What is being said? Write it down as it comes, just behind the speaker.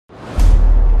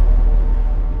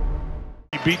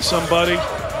beat somebody,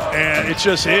 and it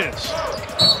just is.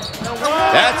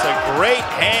 That's a great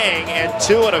hang and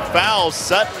 2 and a foul.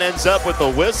 Sutton ends up with a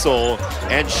whistle,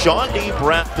 and Sean D.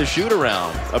 brapped the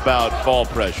shoot-around about ball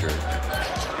pressure.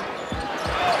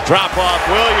 Drop off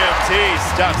Williams, he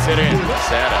stuffs it in.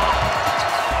 Santa.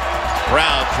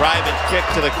 Brown driving kick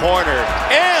to the corner,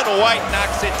 and White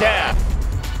knocks it down.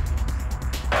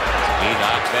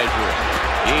 Enoch measuring,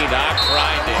 Enoch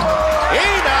grinding,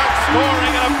 Enoch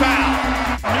scoring and a foul.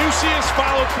 Mucius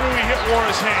followed through, he hit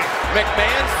Nwora's hand.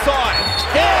 McMahon saw it,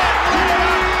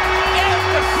 and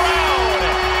the crowd.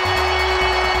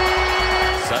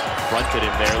 Sutton fronted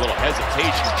him there, a little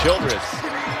hesitation. Childress,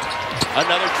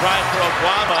 another try for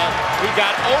Oklahoma. He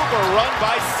got overrun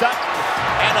by Sutton,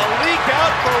 and a leak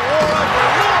out for Nwora for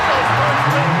Louisville's first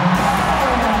win.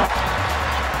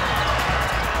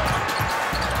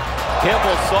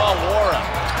 Kimble saw Nwora.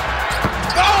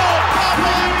 Oh,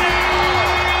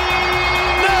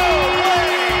 no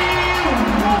way!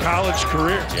 College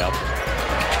Career. Yep.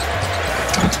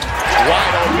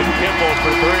 Wide open Kimble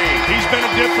for 3. He's been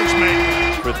a difference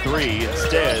maker. For 3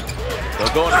 instead.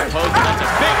 They'll go into post, and that's a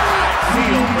big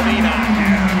seal for Enoch.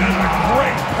 Yeah, that's a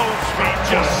great post feed,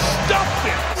 just stuffed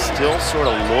it. Still sort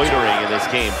of loitering in this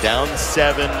game, down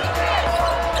 7.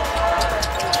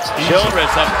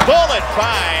 Childress, a bullet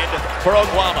find for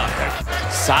Oklahoma.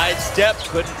 Sidestep,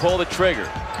 couldn't pull the trigger.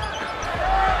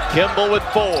 Kimble with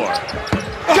 4.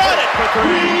 Got it for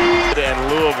 3. And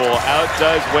Louisville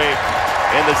outdoes Wake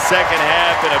in the second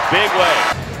half in a big way.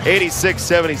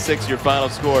 86-76 your final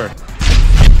score.